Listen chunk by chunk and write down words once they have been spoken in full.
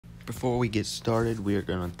Before we get started, we're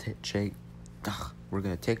gonna take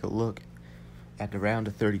a look at the round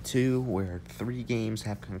of 32, where 3 games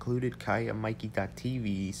have concluded.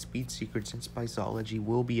 Mikey.TV, Speed Secrets, and Spiceology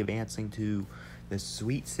will be advancing to the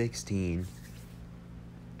Sweet 16.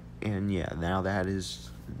 And yeah, now that is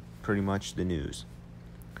pretty much the news.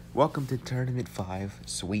 Welcome to Tournament 5,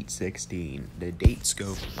 Sweet 16. The dates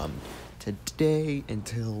go from today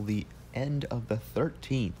until the end of the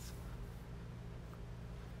 13th.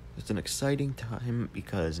 It's an exciting time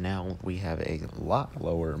because now we have a lot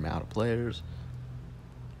lower amount of players.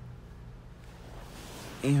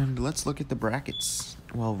 And let's look at the brackets.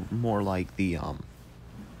 Well, more like the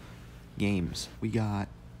games. We got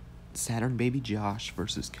Saturn Baby Josh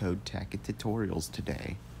versus Code Tech and Tutorials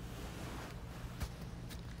today.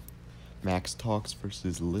 Max Talks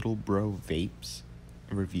versus Little Bro Vapes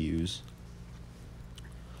reviews.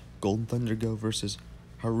 Golden Thunder Go versus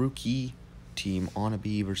Haruki. Team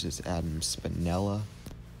Onabi versus Adam Spinella.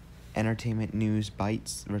 Entertainment News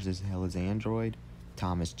Bites versus Hella's Android.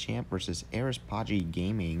 Thomas Champ versus Eris Paji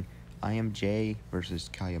Gaming. I Am Jay versus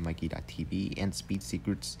Mikey.TV. And Speed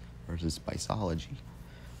Secrets versus Spiceology.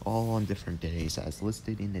 All on different days as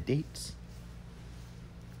listed in the dates,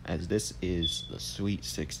 as this is the Sweet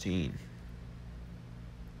 16.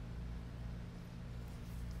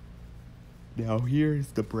 Now here is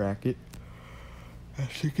the bracket.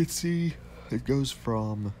 As you can see, it goes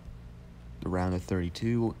from the round of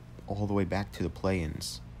 32 all the way back to the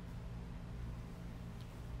play-ins.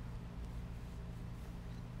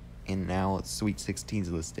 And now it's Sweet 16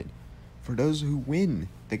 is listed. For those who win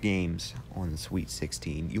the games on the Sweet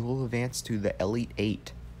 16, you will advance to the Elite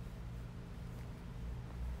 8,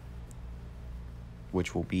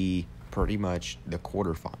 which will be pretty much the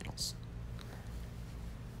quarterfinals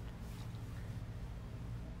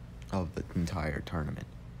of the entire tournament.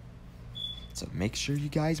 So make sure you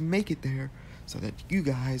guys make it there so that you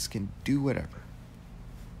guys can do whatever.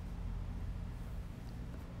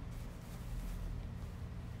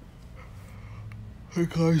 Hey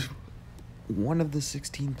guys, one of the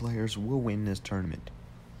 16 players will win this tournament.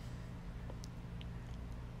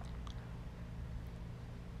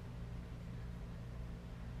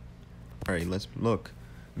 Alright, let's look.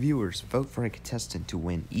 Viewers, vote for a contestant to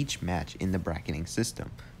win each match in the bracketing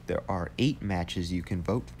system. There are 8 matches you can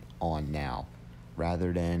vote on now,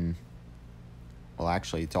 rather than, well,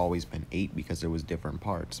 actually it's always been 8 because there was different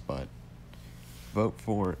parts, but vote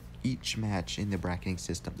for each match in the bracketing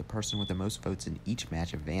system. The person with the most votes in each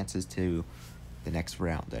match advances to the next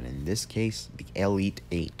round, and in this case, the Elite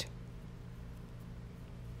 8.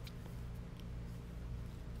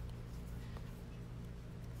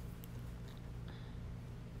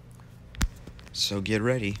 So get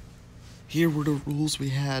ready. Here were the rules we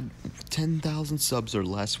had. 10,000 subs or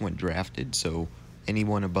less when drafted, so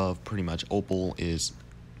anyone above pretty much Opal is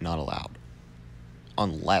not allowed.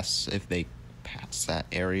 Unless if they pass that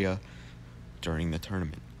area during the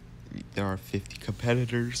tournament. There are 50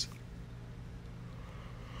 competitors.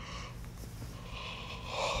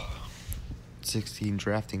 16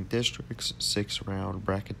 drafting districts, 6-round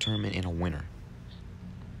bracket tournament, and a winner.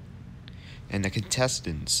 And the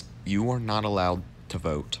contestants, you are not allowed to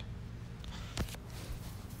vote.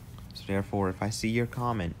 So therefore, if I see your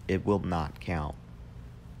comment, it will not count.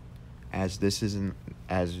 As this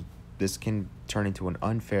can turn into an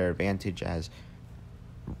unfair advantage as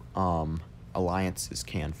alliances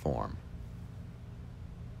can form.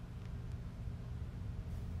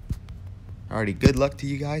 Alrighty, good luck to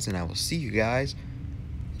you guys, and I will see you guys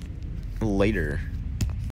later.